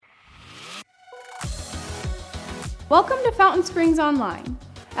Welcome to Fountain Springs Online.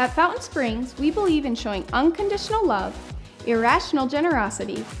 At Fountain Springs, we believe in showing unconditional love, irrational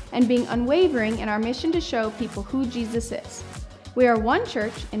generosity, and being unwavering in our mission to show people who Jesus is. We are one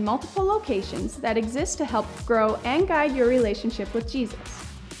church in multiple locations that exist to help grow and guide your relationship with Jesus.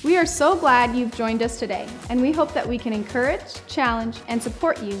 We are so glad you've joined us today, and we hope that we can encourage, challenge, and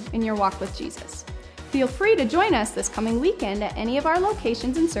support you in your walk with Jesus. Feel free to join us this coming weekend at any of our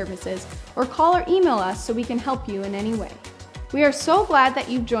locations and services, or call or email us so we can help you in any way. We are so glad that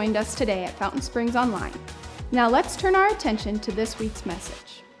you've joined us today at Fountain Springs Online. Now let's turn our attention to this week's message.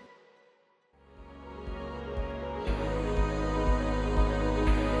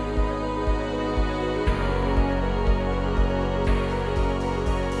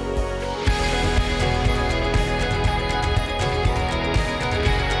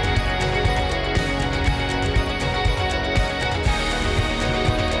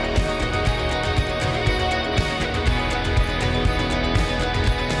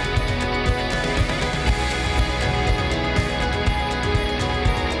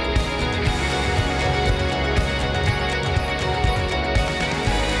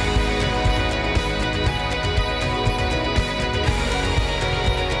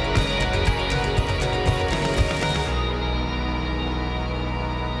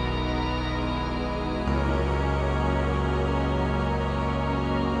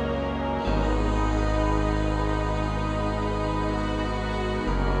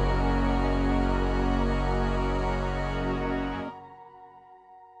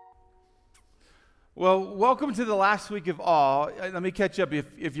 Well, welcome to the last week of All. Let me catch up.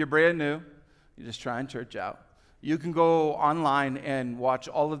 If you're brand new, you're just trying church out. You can go online and watch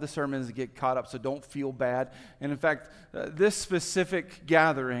all of the sermons and get caught up, so don't feel bad. And in fact, this specific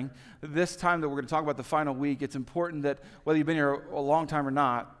gathering, this time that we're going to talk about the final week, it's important that whether you've been here a long time or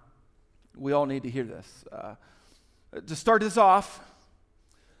not, we all need to hear this. To start this off,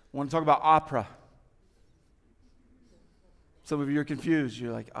 I want to talk about opera. Some of you are confused.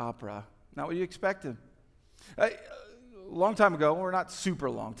 You're like, opera. Not what you expected. A long time ago, or not super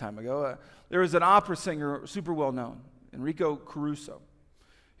long time ago, there was an opera singer super well known, Enrico Caruso.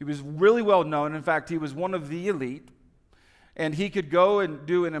 He was really well known. In fact, he was one of the elite. And he could go and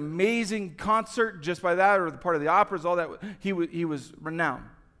do an amazing concert just by that, or the part of the operas, all that. He was renowned.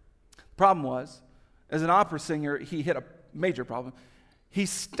 The problem was, as an opera singer, he hit a major problem. He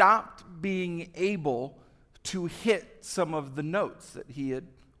stopped being able to hit some of the notes that he had,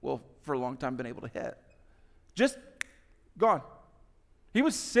 for a long time been able to hit. Just gone. He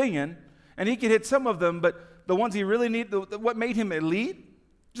was singing, and he could hit some of them, but the ones he really needed, what made him elite,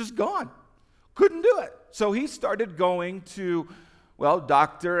 just gone. Couldn't do it. So he started going to,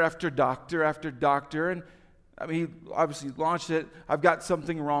 doctor after doctor after doctor, and he obviously launched it. I've got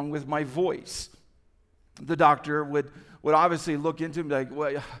something wrong with my voice. The doctor would obviously look into him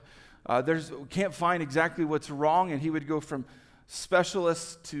like, can't find exactly what's wrong, and he would go from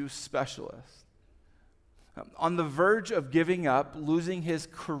specialist to specialist. On the verge of giving up, losing his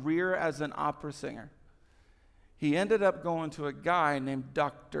career as an opera singer, he ended up going to a guy named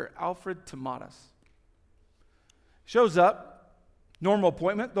Dr. Alfred Tomatis. Shows up, normal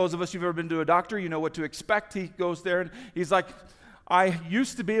appointment. Those of us who've ever been to a doctor, you know what to expect. He goes there and he's like, I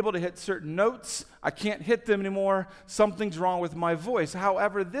used to be able to hit certain notes. I can't hit them anymore. Something's wrong with my voice.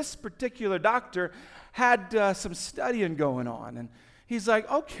 However, this particular doctor had some studying going on. And he's like,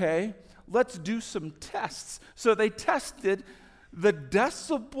 okay, let's do some tests. So they tested the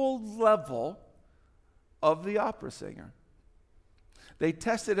decibel level of the opera singer. They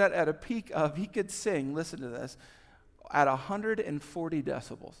tested it at a peak of, he could sing, listen to this, at 140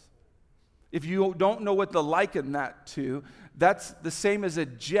 decibels. If you don't know what to liken that to, that's the same as a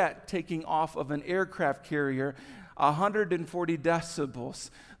jet taking off of an aircraft carrier, 140 decibels.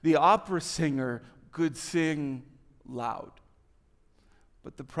 The opera singer could sing loud.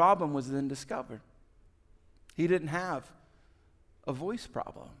 But the problem was then discovered. He didn't have a voice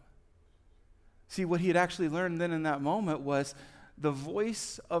problem. See, what he had actually learned then in that moment was the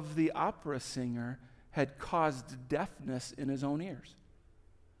voice of the opera singer had caused deafness in his own ears.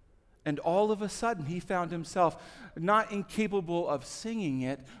 And all of a sudden, he found himself not incapable of singing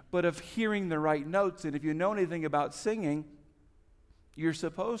it, but of hearing the right notes. And if you know anything about singing, you're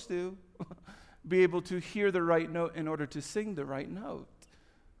supposed to be able to hear the right note in order to sing the right note.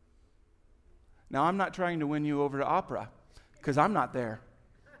 Now, I'm not trying to win you over to opera, because I'm not there.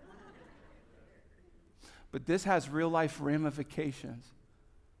 But this has real-life ramifications.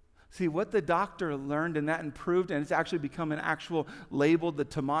 See, what the doctor learned and that improved, and it's actually become an actual label, the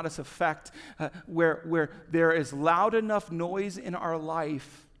Tomatis effect, where there is loud enough noise in our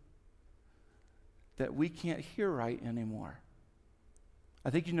life that we can't hear right anymore.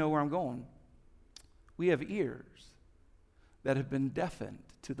 I think you know where I'm going. We have ears that have been deafened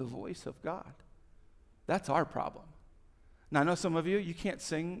to the voice of God. That's our problem. Now, I know some of you can't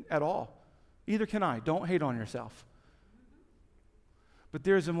sing at all. Either can I. Don't hate on yourself. But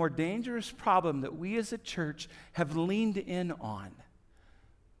there is a more dangerous problem that we as a church have leaned in on.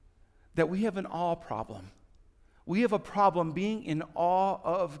 That we have an awe problem. We have a problem being in awe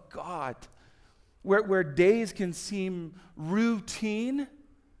of God. Where days can seem routine.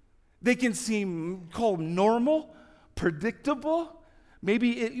 They can seem called normal, predictable.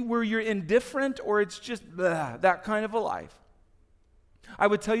 Maybe where you're indifferent or it's just that kind of a life. I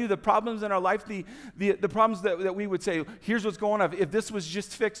would tell you the problems in our life, the problems that we would say, here's what's going on. If this was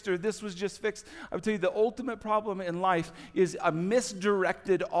just fixed or this was just fixed, I would tell you the ultimate problem in life is a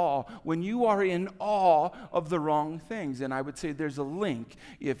misdirected awe, when you are in awe of the wrong things. And I would say there's a link.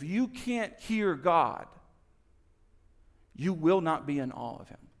 If you can't hear God, you will not be in awe of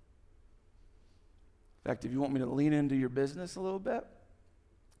him. In fact, if you want me to lean into your business a little bit,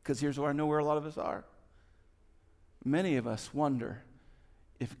 because here's where I know where a lot of us are. Many of us wonder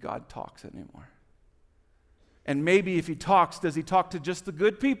if God talks anymore. And maybe if he talks, does he talk to just the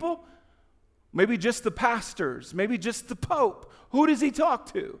good people? Maybe just the pastors? Maybe just the Pope? Who does he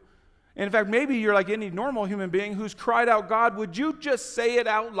talk to? And in fact, maybe you're like any normal human being who's cried out, God, would you just say it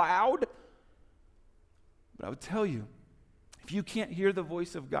out loud? But I would tell you, if you can't hear the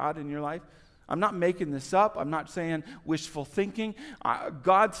voice of God in your life, I'm not making this up. I'm not saying wishful thinking.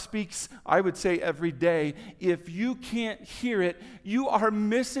 God speaks, I would say, every day. If you can't hear it, you are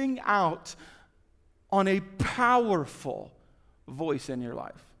missing out on a powerful voice in your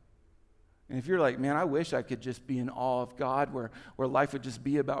life. And if you're like, man, I wish I could just be in awe of God, where life would just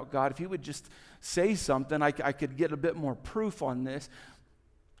be about God. If he would just say something, I could get a bit more proof on this.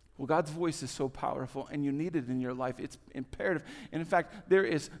 Well, God's voice is so powerful, and you need it in your life. It's imperative. And in fact,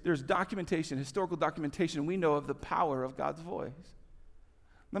 there's documentation, historical documentation we know of the power of God's voice.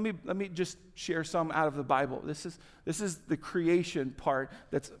 Let me just share some out of the Bible. This is the creation part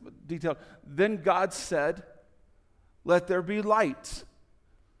that's detailed. Then God said, let there be light.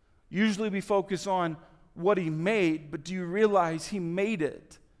 Usually we focus on what he made, but do you realize he made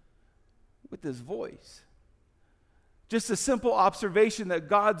it with his voice? Just a simple observation that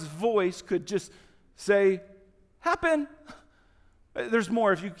God's voice could just say, happen. There's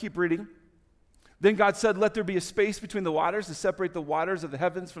more if you keep reading. Then God said, let there be a space between the waters to separate the waters of the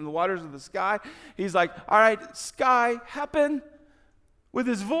heavens from the waters of the sky. He's like, all right, sky, happen, with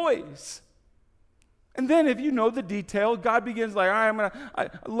his voice. And then if you know the detail, God begins like, all right, I'm going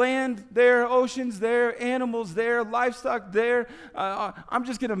to land there, oceans there, animals there, livestock there. I'm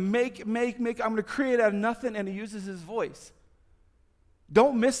just going to make. I'm going to create out of nothing, and he uses his voice.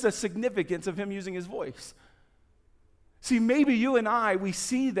 Don't miss the significance of him using his voice. See, maybe you and I, we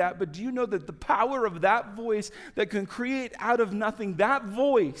see that, but do you know that the power of that voice that can create out of nothing, that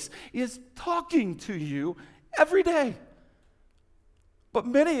voice is talking to you every day? But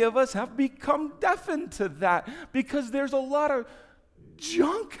many of us have become deafened to that because there's a lot of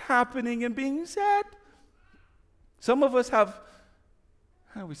junk happening and being said. Some of us have,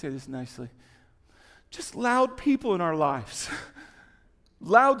 how do we say this nicely? Just loud people in our lives.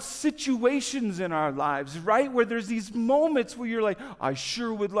 Loud situations in our lives, right? Where there's these moments where you're like, I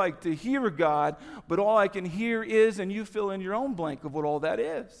sure would like to hear God, but all I can hear is, and you fill in your own blank of what all that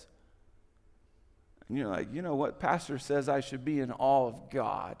is. And you're like, you know what? Pastor says I should be in awe of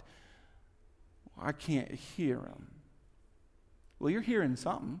God. Well, I can't hear him. Well, you're hearing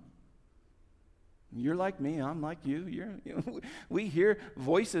something. You're like me. I'm like you. We hear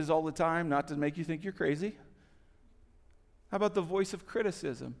voices all the time, not to make you think you're crazy. How about the voice of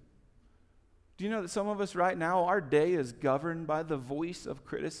criticism? Do you know that some of us right now, our day is governed by the voice of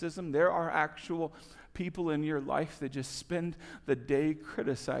criticism? There are actual people in your life that just spend the day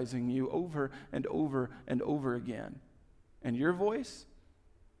criticizing you over and over and over again. And your voice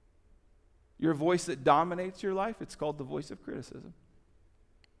that dominates your life, it's called the voice of criticism.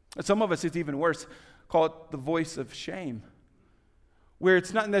 And some of us, it's even worse, call it the voice of shame, where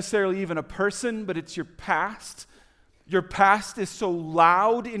it's not necessarily even a person, but it's your past. Your past is so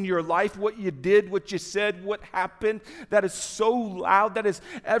loud in your life, what you did, what you said, what happened, that is so loud, that is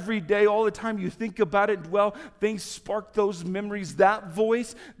every day, all the time you think about it, well, things spark those memories. That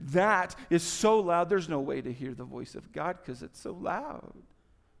voice, that is so loud, there's no way to hear the voice of God because it's so loud.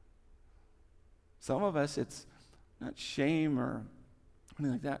 Some of us, it's not shame or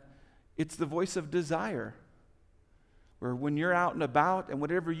anything like that. It's the voice of desire. where when you're out and about and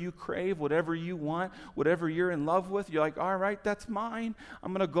whatever you crave, whatever you want, whatever you're in love with, you're like, all right, that's mine.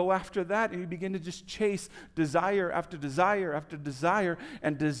 I'm going to go after that. And you begin to just chase desire after desire after desire.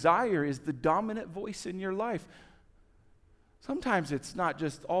 And desire is the dominant voice in your life. Sometimes it's not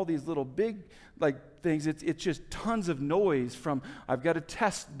just all these little big things. It's just tons of noise from I've got a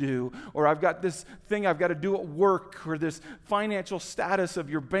test due, or I've got this thing I've got to do at work, or this financial status of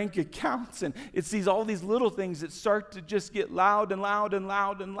your bank accounts. And it's all these little things that start to just get loud and loud and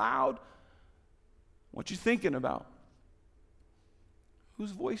loud and loud. What you thinking about?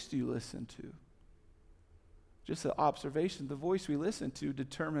 Whose voice do you listen to? Just an observation. The voice we listen to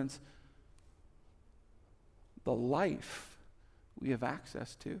determines the life we have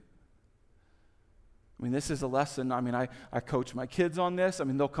access to. I mean, this is a lesson. I mean, I coach my kids on this. I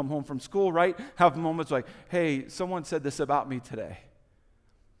mean, they'll come home from school, right? Have moments like, hey, someone said this about me today.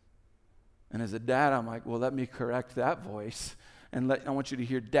 And as a dad, I'm like, well, let me correct that voice. And I want you to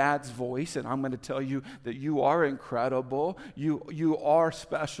hear Dad's voice, and I'm going to tell you that you are incredible. You are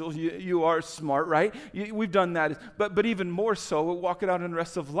special. You are smart, right? We've done that. But even more so, we'll walk it out in the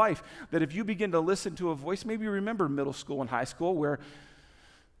rest of life, that if you begin to listen to a voice, maybe you remember middle school and high school where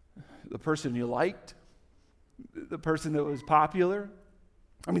the person you liked, the person that was popular,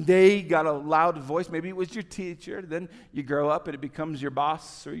 I mean, they got a loud voice. Maybe it was your teacher. Then you grow up and it becomes your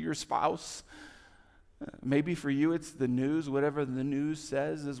boss or your spouse. Maybe for you it's the news. Whatever the news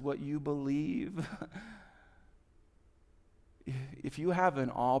says is what you believe. If you have an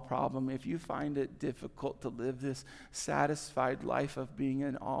awe problem, if you find it difficult to live this satisfied life of being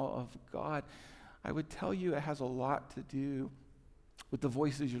in awe of God, I would tell you it has a lot to do with the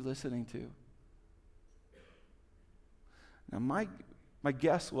voices you're listening to. Now, my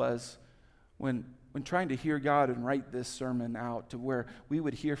guess was when trying to hear God and write this sermon out to where we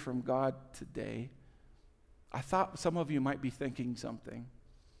would hear from God today, I thought some of you might be thinking something.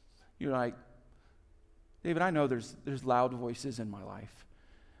 You're like, David, I know there's loud voices in my life.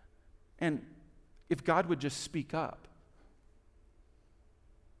 And if God would just speak up,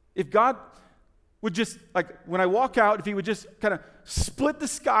 if God would just, when I walk out, if he would just kind of split the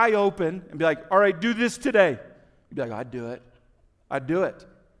sky open and be like, all right, do this today. You'd be like, I'd do it. I'd do it.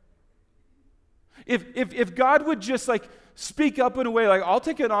 If God would just speak up in a way I'll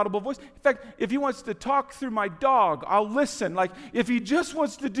take an audible voice. In fact, if he wants to talk through my dog, I'll listen. If he just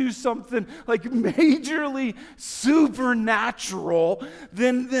wants to do something majorly supernatural,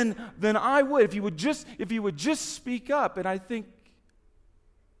 then I would. If he would just speak up. And I think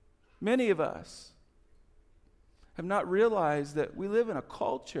many of us have not realized that we live in a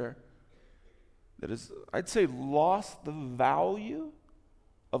culture that has, I'd say, lost the value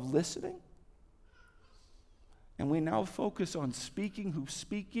of listening. And we now focus on speaking, who's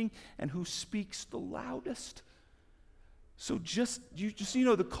speaking, and who speaks the loudest. So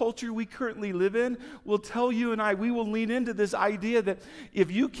the culture we currently live in will tell you and we will lean into this idea that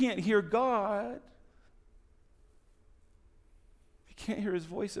if you can't hear God, if you can't hear his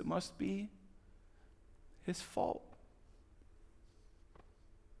voice, it must be his fault.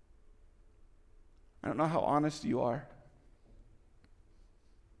 I don't know how honest you are,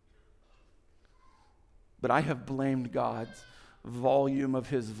 but I have blamed God's volume of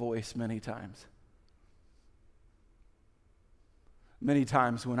his voice many times. Many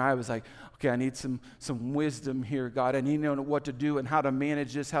times when I was like, okay, I need some wisdom here, God. I need to know what to do and how to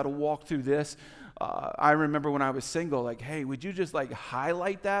manage this, how to walk through this. I remember when I was single, hey, would you just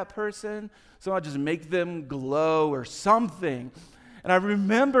highlight that person? Somehow just make them glow or something. And I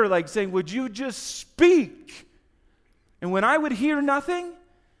remember saying, would you just speak? And when I would hear nothing,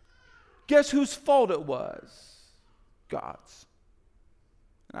 guess whose fault it was? God's.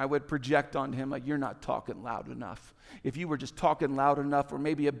 And I would project onto him you're not talking loud enough. If you were just talking loud enough or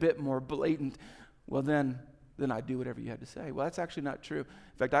maybe a bit more blatant, well then I'd do whatever you had to say. Well, that's actually not true.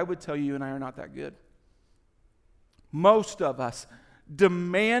 In fact, I would tell you and I are not that good. Most of us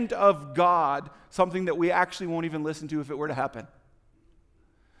demand of God something that we actually won't even listen to if it were to happen.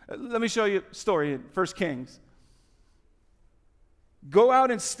 Let me show you a story in 1 Kings. Go out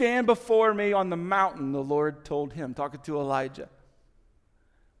and stand before me on the mountain, the Lord told him, talking to Elijah.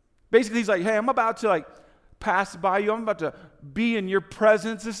 Basically, he's like, hey, I'm about to pass by you. I'm about to be in your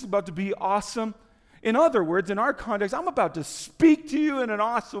presence. This is about to be awesome. In other words, in our context, I'm about to speak to you in an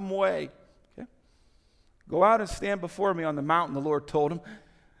awesome way. Okay? Go out and stand before me on the mountain, the Lord told him.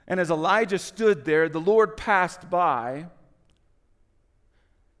 And as Elijah stood there, the Lord passed by,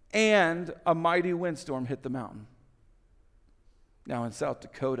 and a mighty windstorm hit the mountain. Now in South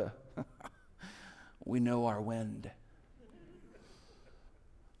Dakota, we know our wind.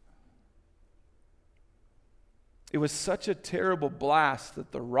 It was such a terrible blast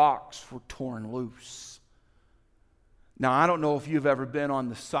that the rocks were torn loose. Now, I don't know if you've ever been on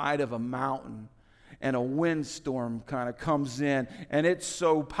the side of a mountain and a windstorm kind of comes in, and it's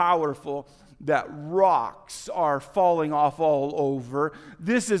so powerful that rocks are falling off all over.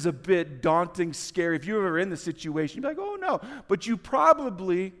 This is a bit daunting, scary. If you're ever in the situation, you'd be like, oh no. But you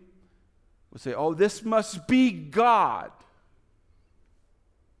probably would say, oh, this must be God.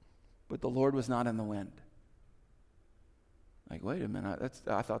 But the Lord was not in the wind. Like, wait a minute,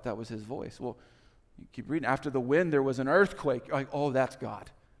 I thought that was his voice. Well, you keep reading. After the wind, there was an earthquake. You're like, oh, that's God.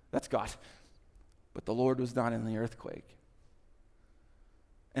 That's God. But the Lord was not in the earthquake.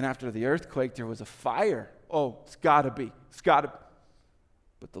 And after the earthquake, there was a fire. Oh, it's got to be. It's got to.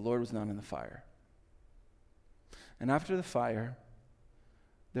 But the Lord was not in the fire. And after the fire,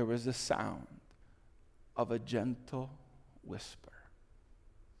 there was the sound of a gentle whisper.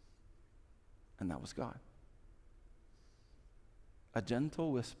 And that was God. A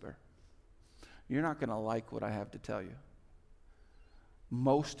gentle whisper. You're not going to like what I have to tell you.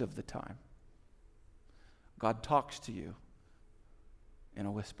 Most of the time, God talks to you in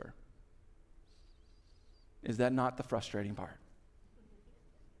a whisper. Is that not the frustrating part?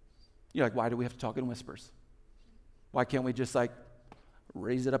 You're like, why do we have to talk in whispers? Why can't we just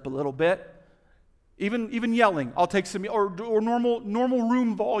raise it up a little bit? Even yelling, I'll take some, or normal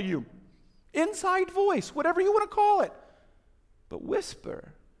room volume. Inside voice, whatever you want to call it. But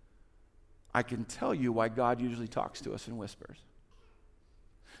whisper, I can tell you why God usually talks to us in whispers.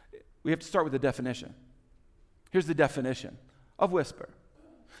 We have to start with the definition. Here's the definition of whisper.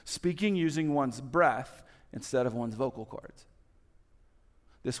 Speaking using one's breath instead of one's vocal cords.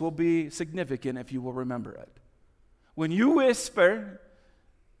 This will be significant if you will remember it. When you whisper,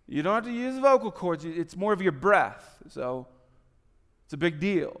 you don't have to use vocal cords. It's more of your breath. So it's a big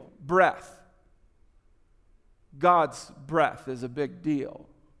deal. Breath. God's breath is a big deal.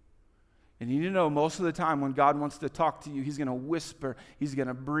 And you need to know most of the time when God wants to talk to you, he's going to whisper, he's going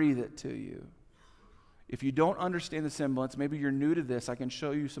to breathe it to you. If you don't understand the semblance, maybe you're new to this, I can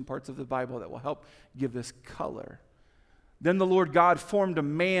show you some parts of the Bible that will help give this color. Then the Lord God formed a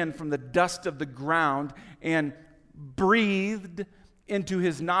man from the dust of the ground and breathed into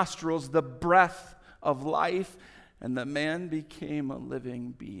his nostrils the breath of life, and the man became a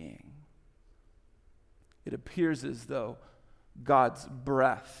living being. It appears as though God's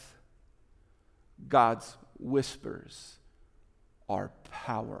breath, God's whispers are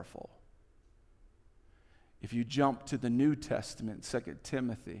powerful. If you jump to the New Testament, 2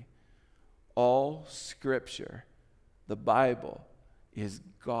 Timothy, all Scripture, the Bible, is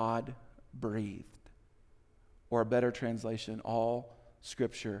God-breathed. Or a better translation, all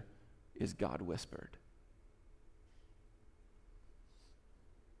Scripture is God-whispered.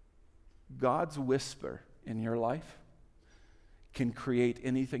 God's whisper in your life can create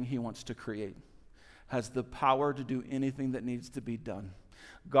anything he wants to create, has the power to do anything that needs to be done.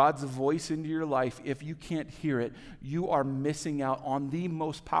 God's voice into your life, if you can't hear it, you are missing out on the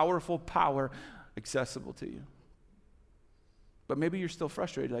most powerful power accessible to you. But maybe you're still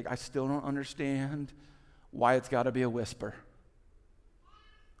frustrated, like, I still don't understand why it's got to be a whisper.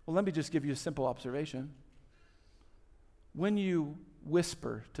 Well, let me just give you a simple observation. When you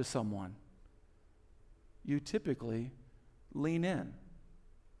whisper to someone, you typically lean in.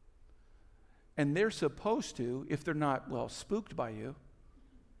 And they're supposed to, if they're not, spooked by you,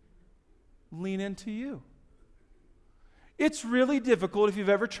 lean into you. It's really difficult, if you've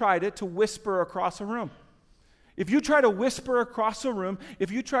ever tried it, to whisper across a room. If you try to whisper across a room,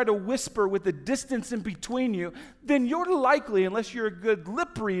 if you try to whisper with the distance in between you, then you're likely, unless you're a good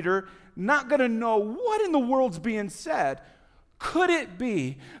lip reader, not going to know what in the world's being said. Could it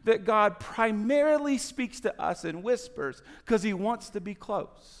be that God primarily speaks to us in whispers because he wants to be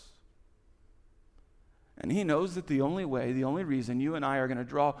close? And he knows that the only way, the only reason you and I are going to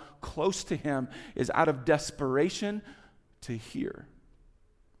draw close to him is out of desperation to hear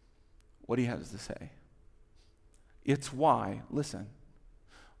what he has to say. It's why, listen,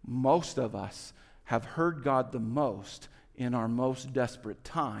 most of us have heard God the most in our most desperate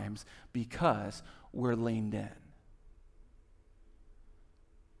times because we're leaned in.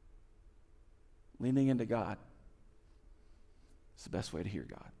 Leaning into God is the best way to hear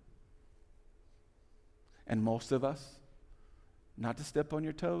God. And most of us, not to step on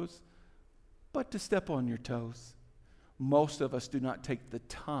your toes, but to step on your toes, most of us do not take the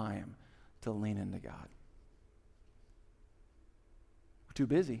time to lean into God. We're too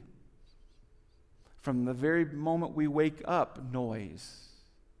busy. From the very moment we wake up, noise.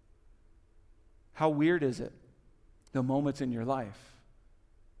 How weird is it? The moments in your life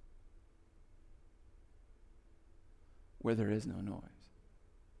where there is no noise.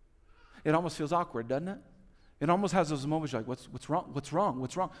 It almost feels awkward, doesn't it? It almost has those moments like, what's wrong? What's wrong?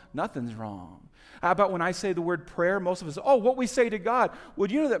 What's wrong? Nothing's wrong. How about when I say the word prayer, most of us, what we say to God. Well,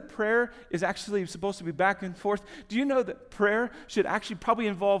 do you know that prayer is actually supposed to be back and forth? Do you know that prayer should actually probably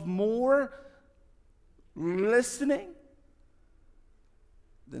involve more listening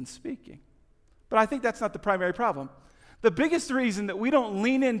than speaking? But I think that's not the primary problem. The biggest reason that we don't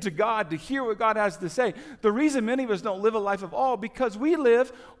lean into God to hear what God has to say, the reason many of us don't live a life of awe, because we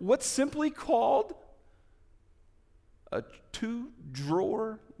live what's simply called a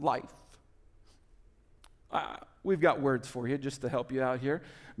two-drawer life. We've got words for you just to help you out here.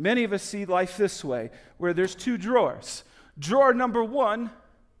 Many of us see life this way, where there's two drawers. Drawer number one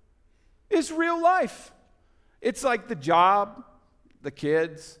is real life. It's like the job, the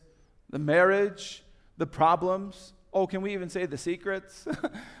kids, the marriage, the problems. Oh, can we even say the secrets?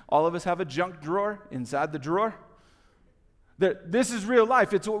 All of us have a junk drawer inside the drawer. This is real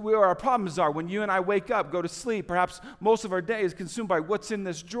life. It's where our problems are. When you and I wake up, go to sleep, perhaps most of our day is consumed by what's in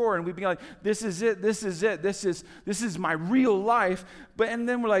this drawer, and we be like, this is it, this is it, this is my real life. And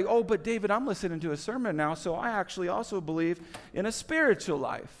then we're like, oh, but David, I'm listening to a sermon now, so I actually also believe in a spiritual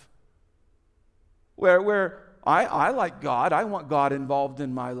life. Where I like God, I want God involved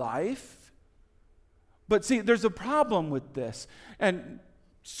in my life. But see, there's a problem with this. And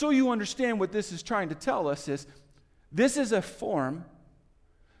so you understand what this is trying to tell us is, this is a form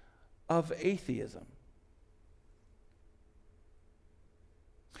of atheism.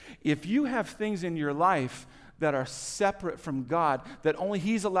 If you have things in your life that are separate from God, that only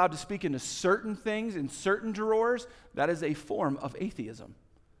He's allowed to speak into certain things in certain drawers, that is a form of atheism.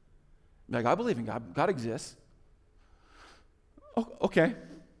 Like, I believe in God. God exists. Oh, okay.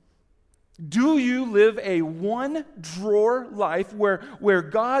 Do you live a one-drawer life where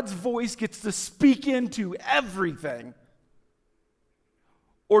God's voice gets to speak into everything?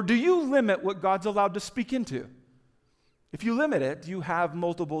 Or do you limit what God's allowed to speak into? If you limit it, you have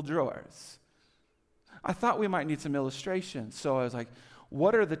multiple drawers. I thought we might need some illustrations. So I was like,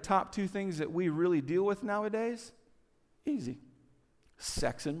 what are the top two things that we really deal with nowadays? Easy.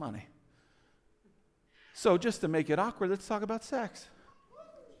 Sex and money. So just to make it awkward, let's talk about sex.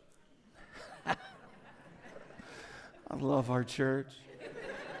 I love our church.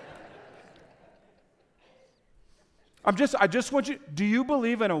 I just want you, do you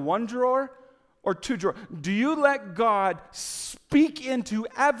believe in a one drawer or two drawer? Do you let God speak into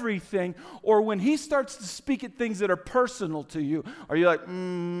everything, or when He starts to speak at things that are personal to you, are you like,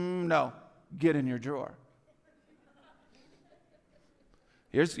 no, get in your drawer?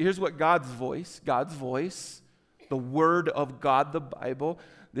 Here's what God's voice, the Word of God, the Bible,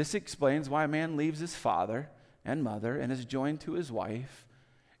 this explains why a man leaves his father and mother and is joined to his wife,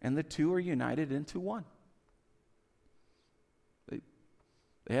 and the two are united into one.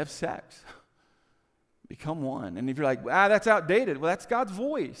 They have sex, become one. And if you're like, that's outdated, well, that's God's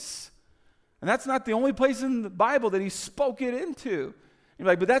voice. And that's not the only place in the Bible that He spoke it into. You're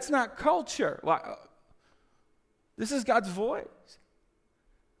like, but that's not culture. Well, this is God's voice.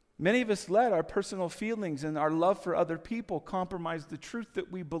 Many of us let our personal feelings and our love for other people compromise the truth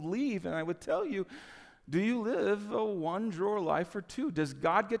that we believe. And I would tell you, do you live a one-drawer life or two? Does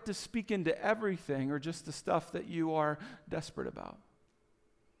God get to speak into everything, or just the stuff that you are desperate about?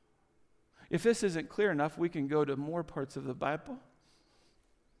 If this isn't clear enough, we can go to more parts of the Bible.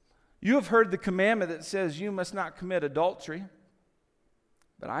 You have heard the commandment that says you must not commit adultery.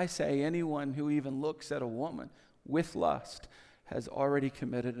 But I say anyone who even looks at a woman with lust has already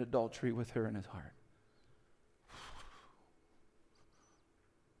committed adultery with her in his heart.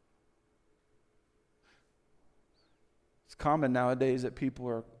 It's common nowadays that people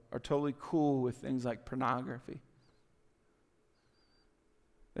are totally cool with things like pornography.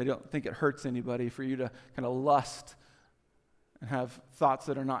 They don't think it hurts anybody for you to kind of lust and have thoughts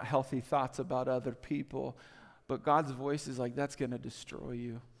that are not healthy thoughts about other people. But God's voice is like, that's going to destroy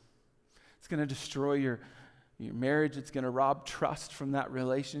you. It's going to destroy your marriage. It's going to rob trust from that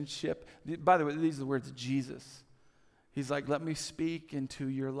relationship. By the way, these are the words of Jesus. He's like, let me speak into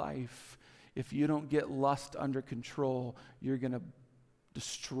your life. If you don't get lust under control, you're going to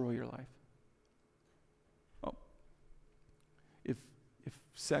destroy your life. Oh, if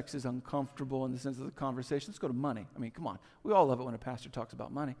sex is uncomfortable in the sense of the conversation, let's go to money. I mean, come on. We all love it when a pastor talks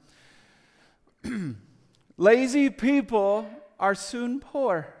about money. Lazy people are soon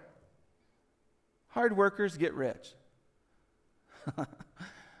poor. Hard workers get rich.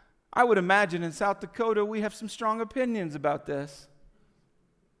 I would imagine in South Dakota we have some strong opinions about this.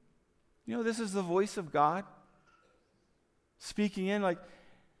 You know, this is the voice of God speaking in, like,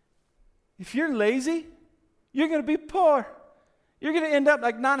 if you're lazy, You're going to be poor. You're going to end up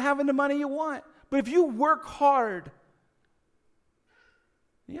like not having the money you want. But if you work hard,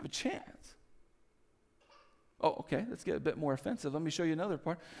 you have a chance. Oh, okay, let's get a bit more offensive. Let me show you another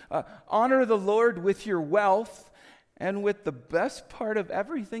part. Honor the Lord with your wealth and with the best part of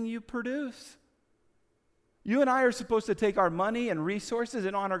everything you produce. You and I are supposed to take our money and resources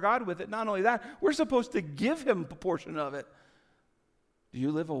and honor God with it. Not only that, we're supposed to give him a portion of it. Do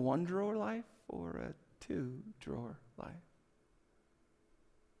you live a one-drawer life or a two-drawer life?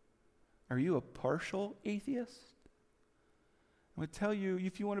 Are you a partial atheist? I would tell you,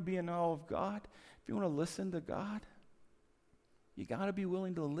 if you want to be in awe of God, if you want to listen to God, you got to be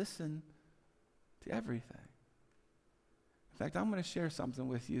willing to listen to everything. In fact, I'm going to share something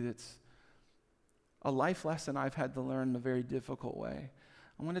with you that's a life lesson I've had to learn in a very difficult way.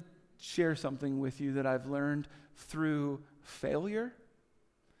 I want to share something with you that I've learned through failure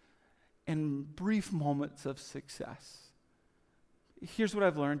and brief moments of success. Here's what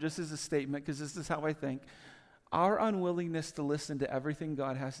I've learned, just as a statement, because this is how I think. Our unwillingness to listen to everything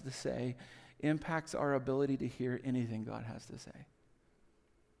God has to say impacts our ability to hear anything God has to say.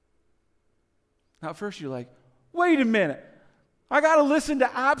 Now, at first you're like, wait a minute. I got to listen to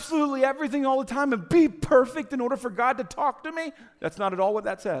absolutely everything all the time and be perfect in order for God to talk to me? That's not at all what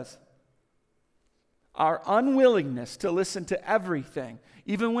that says. Our unwillingness to listen to everything,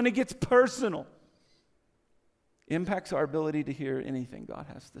 even when it gets personal, impacts our ability to hear anything God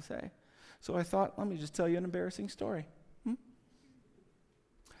has to say. So I thought, let me just tell you an embarrassing story.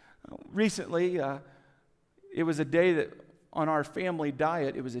 Recently, it was a day that on our family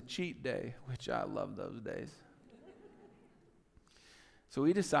diet, it was a cheat day, which I love those days. So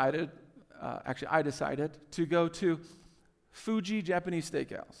we decided, I decided to go to Fuji Japanese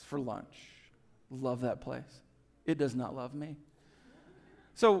Steakhouse for lunch. Love that place. It does not love me.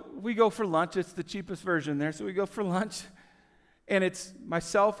 So we go for lunch. It's the cheapest version there. So we go for lunch, and it's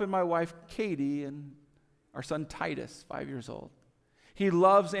myself and my wife, Katie, and our son, Titus, 5 years old. He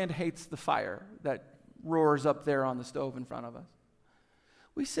loves and hates the fire that roars up there on the stove in front of us.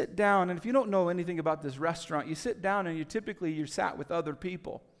 We sit down, and if you don't know anything about this restaurant, you sit down and you're sat with other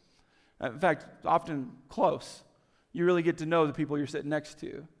people. In fact, often close. You really get to know the people you're sitting next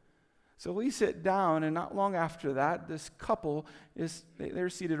to. So we sit down, and not long after that, this couple they're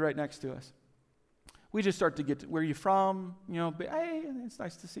seated right next to us. We just start to get to, where are you from? Hey, it's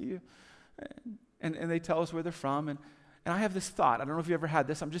nice to see you. And they tell us where they're from, and I have this thought. I don't know if you ever had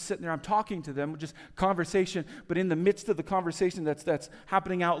this. I'm just sitting there, I'm talking to them, just conversation, but in the midst of the conversation that's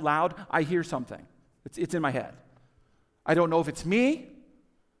happening out loud, I hear something. It's in my head. I don't know if it's me.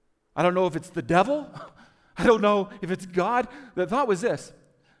 I don't know if it's the devil. I don't know if it's God. The thought was this: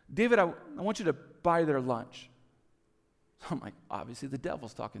 David, I want you to buy their lunch. I'm like, obviously the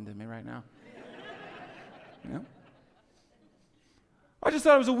devil's talking to me right now. I just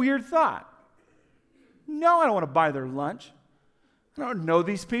thought it was a weird thought. No, I don't want to buy their lunch. I don't know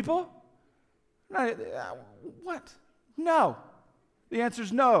these people. What? No. The answer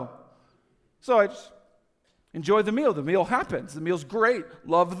is no. So I just enjoy the meal. The meal happens. The meal's great.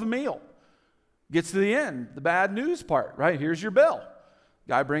 Love the meal. Gets to the end, the bad news part, right? Here's your bill.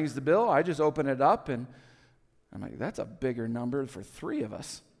 Guy brings the bill. I just open it up, and I'm like, that's a bigger number for three of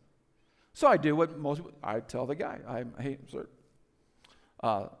us. So I do what I tell the guy. Hey, sir,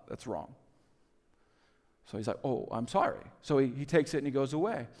 that's wrong. So he's like, oh, I'm sorry. So he takes it and he goes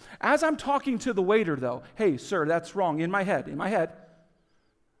away. As I'm talking to the waiter, though, hey, sir, that's wrong. In my head,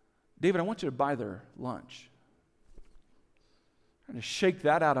 David, I want you to buy their lunch. I'm trying to shake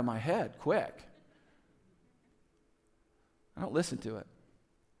that out of my head quick. I don't listen to it.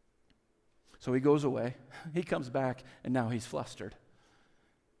 So he goes away. He comes back, and now he's flustered.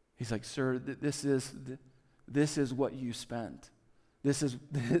 He's like, sir, this is what you spent.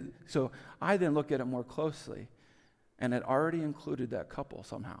 So I then look at it more closely, and it already included that couple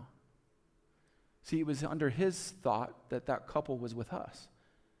somehow. See, it was under his thought that couple was with us.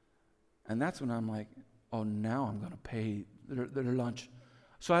 And that's when I'm like, oh, now I'm going to pay their lunch.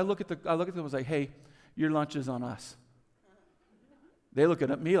 So I look at them and was like, hey, your lunch is on us. They look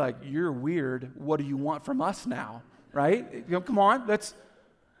at me like, you're weird. What do you want from us now? Right? Come on, and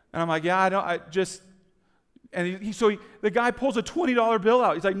I'm like, yeah, And the guy pulls a $20 bill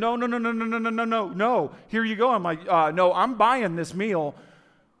out. He's like, no. Here you go. I'm like, no, I'm buying this meal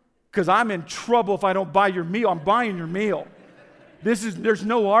because I'm in trouble if I don't buy your meal. I'm buying your meal. There's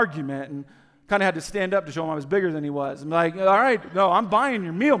no argument. And kind of had to stand up to show him I was bigger than he was. I'm like, all right, no, I'm buying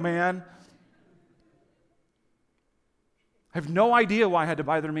your meal, man. I have no idea why I had to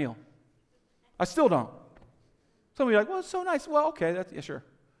buy their meal. I still don't. Some of you are like, well, it's so nice. Well, okay, yeah, sure.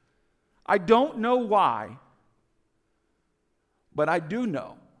 I don't know why But I do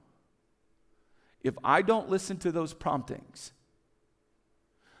know, if I don't listen to those promptings,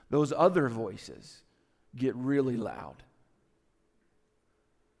 those other voices get really loud.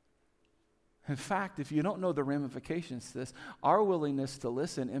 In fact, if you don't know the ramifications to this, our willingness to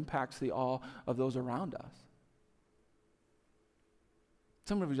listen impacts the awe of those around us.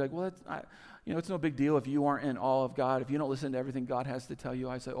 Some of you are like, well, it's no big deal if you aren't in awe of God. If you don't listen to everything God has to tell you,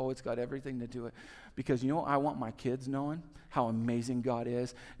 I say, it's got everything to do it. Because I want my kids knowing how amazing God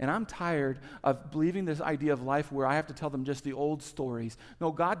is. And I'm tired of believing this idea of life where I have to tell them just the old stories.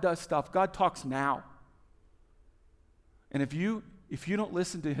 No, God does stuff. God talks now. And if you don't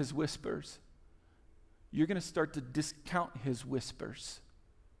listen to his whispers, you're going to start to discount his whispers.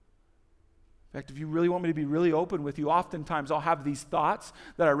 In fact, if you really want me to be really open with you, oftentimes I'll have these thoughts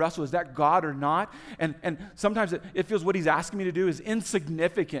that I wrestle, is that God or not? And sometimes it feels what he's asking me to do is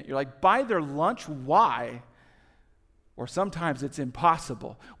insignificant. You're like, buy their lunch? Why? Or sometimes it's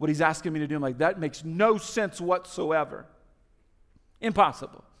impossible. What he's asking me to do, I'm like, that makes no sense whatsoever.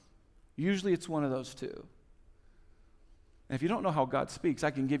 Impossible. Usually it's one of those two. And if you don't know how God speaks,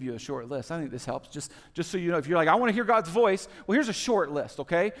 I can give you a short list. I think this helps. Just so you know, if you're like, I want to hear God's voice, well, here's a short list,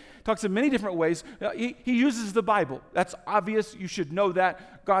 okay? Talks in many different ways. He uses the Bible. That's obvious. You should know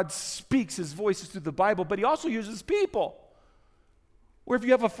that. God speaks his voices through the Bible, but he also uses people. Or if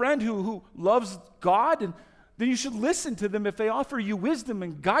you have a friend who loves God, and then you should listen to them if they offer you wisdom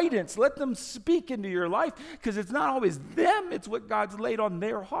and guidance. Let them speak into your life, because it's not always them. It's what God's laid on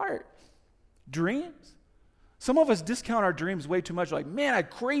their heart. Dreams. Some of us discount our dreams way too much. Like, man, I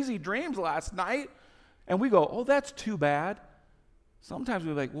had crazy dreams last night. And we go, oh, that's too bad. Sometimes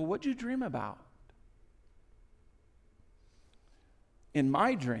we're like, well, what'd you dream about? In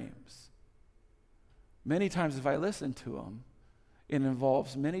my dreams, many times if I listen to them, it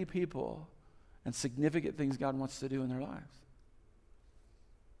involves many people and significant things God wants to do in their lives.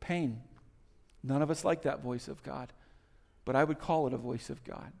 Pain. None of us like that voice of God, but I would call it a voice of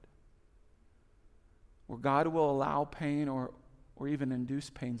God. Where God will allow pain or even induce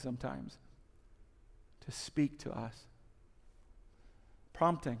pain sometimes to speak to us.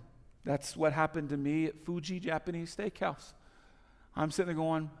 Prompting. That's what happened to me at Fuji Japanese Steakhouse. I'm sitting there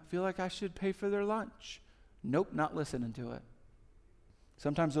going, I feel like I should pay for their lunch. Nope, not listening to it.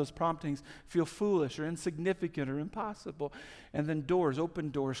 Sometimes those promptings feel foolish or insignificant or impossible. And then doors, open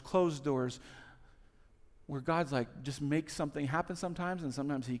doors, closed doors, where God's like, just makes something happen sometimes, and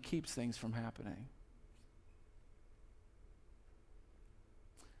sometimes he keeps things from happening.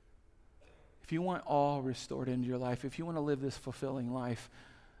 If you want awe restored into your life, if you want to live this fulfilling life,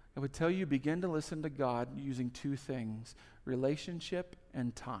 I would tell you, begin to listen to God using two things: relationship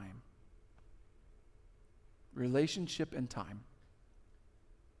and time. Relationship and time.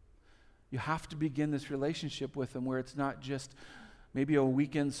 You have to begin this relationship with him where it's not just maybe a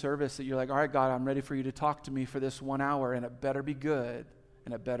weekend service that you're like, all right, God, I'm ready for you to talk to me for this 1 hour, and it better be good,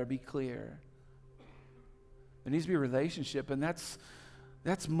 and it better be clear. There needs to be a relationship, and that's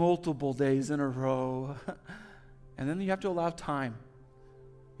multiple days in a row. And then you have to allow time.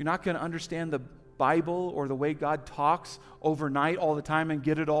 You're not going to understand the Bible or the way God talks overnight all the time and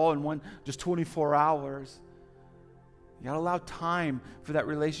get it all in just 24 hours. You got to allow time for that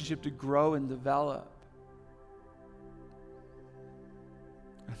relationship to grow and develop.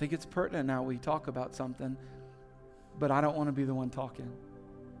 I think it's pertinent now we talk about something, but I don't want to be the one talking.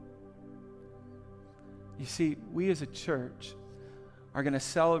 You see, we as a church are going to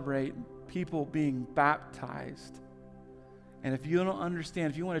celebrate people being baptized. And if you don't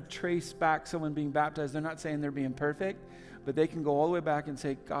understand, if you want to trace back someone being baptized, they're not saying they're being perfect, but they can go all the way back and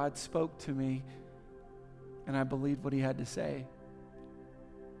say, God spoke to me, and I believed what he had to say.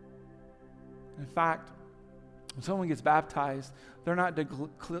 In fact, when someone gets baptized, they're not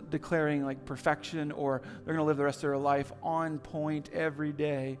declaring like perfection, or they're going to live the rest of their life on point every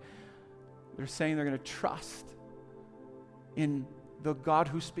day. They're saying they're going to trust in the God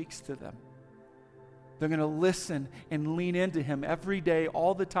who speaks to them. They're going to listen and lean into him every day,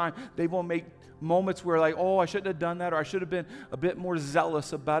 all the time. They won't make moments where like, oh, I shouldn't have done that, or I should have been a bit more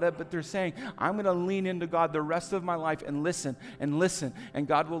zealous about it. But they're saying, I'm going to lean into God the rest of my life and listen, and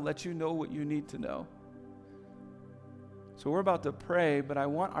God will let you know what you need to know. So we're about to pray, but I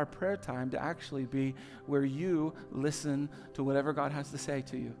want our prayer time to actually be where you listen to whatever God has to say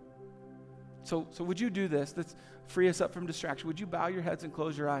to you. So would you do this? Let's free us up from distraction. Would you bow your heads and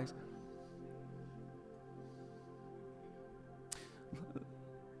close your eyes?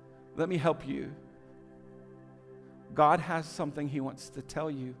 Let me help you. God has something he wants to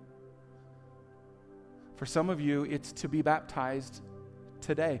tell you. For some of you, it's to be baptized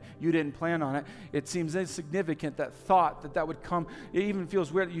today. You didn't plan on it. It seems insignificant, that thought that would come. It even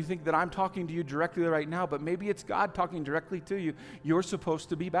feels weird that you think that I'm talking to you directly right now, but maybe it's God talking directly to you. You're supposed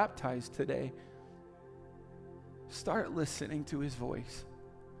to be baptized today. Start listening to his voice.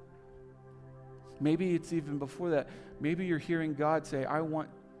 Maybe it's even before that. Maybe you're hearing God say, I want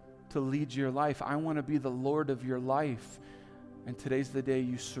to lead your life. I want to be the Lord of your life. And today's the day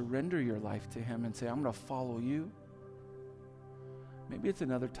you surrender your life to him and say, I'm going to follow you. Maybe it's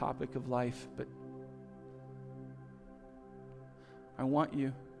another topic of life, but I want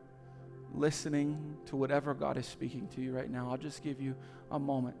you listening to whatever God is speaking to you right now. I'll just give you a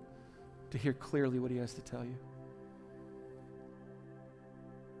moment to hear clearly what he has to tell you.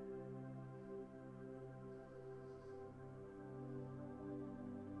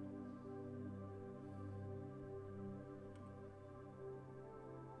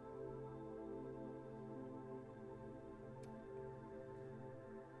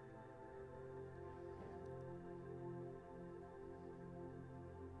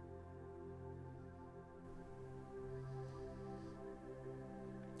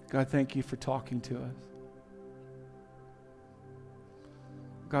 God, thank you for talking to us.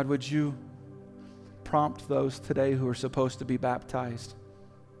 God, would you prompt those today who are supposed to be baptized?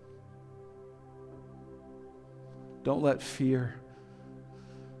 Don't let fear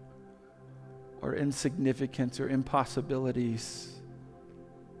or insignificance or impossibilities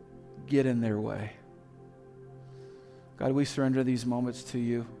get in their way. God, we surrender these moments to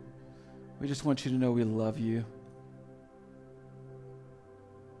you. We just want you to know we love you.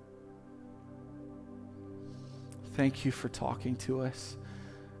 Thank you for talking to us.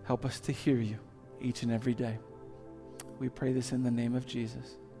 Help us to hear you each and every day. We pray this in the name of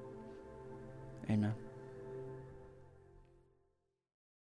Jesus. Amen.